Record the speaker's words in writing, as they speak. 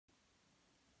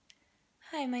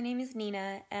Hi, my name is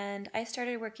Nina, and I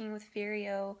started working with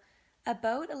Vireo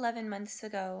about 11 months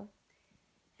ago.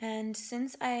 And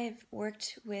since I've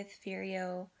worked with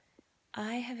Vireo,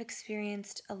 I have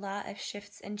experienced a lot of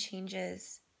shifts and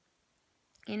changes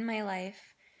in my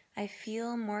life. I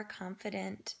feel more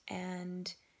confident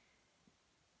and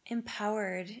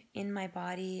empowered in my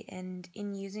body and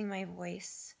in using my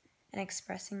voice and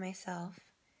expressing myself.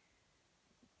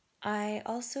 I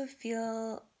also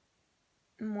feel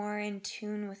more in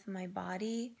tune with my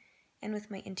body and with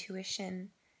my intuition.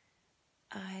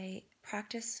 I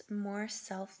practice more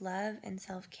self-love and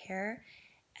self-care,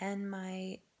 and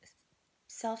my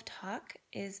self-talk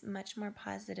is much more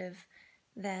positive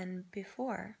than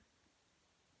before.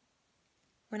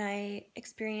 When I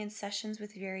experience sessions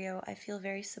with Vireo, I feel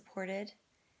very supported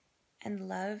and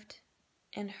loved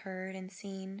and heard and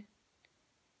seen.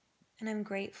 And I'm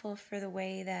grateful for the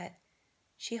way that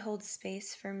she holds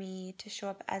space for me to show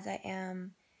up as I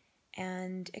am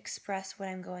and express what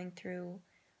I'm going through,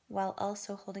 while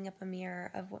also holding up a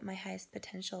mirror of what my highest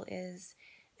potential is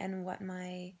and what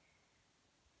my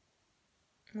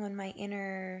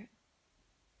inner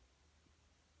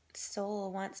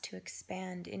soul wants to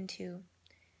expand into.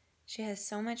 She has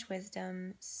so much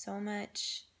wisdom, so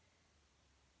much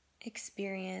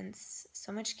experience,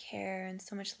 so much care, and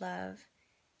so much love.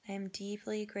 I am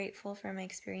deeply grateful for my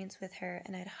experience with her,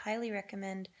 and I'd highly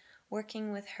recommend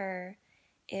working with her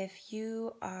if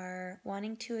you are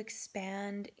wanting to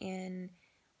expand in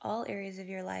all areas of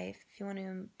your life, if you want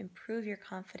to improve your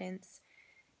confidence,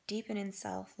 deepen in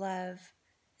self-love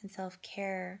and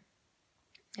self-care,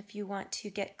 if you want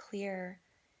to get clear,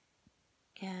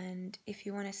 and if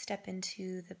you want to step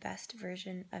into the best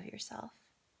version of yourself.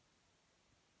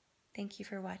 Thank you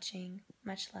for watching.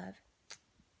 Much love.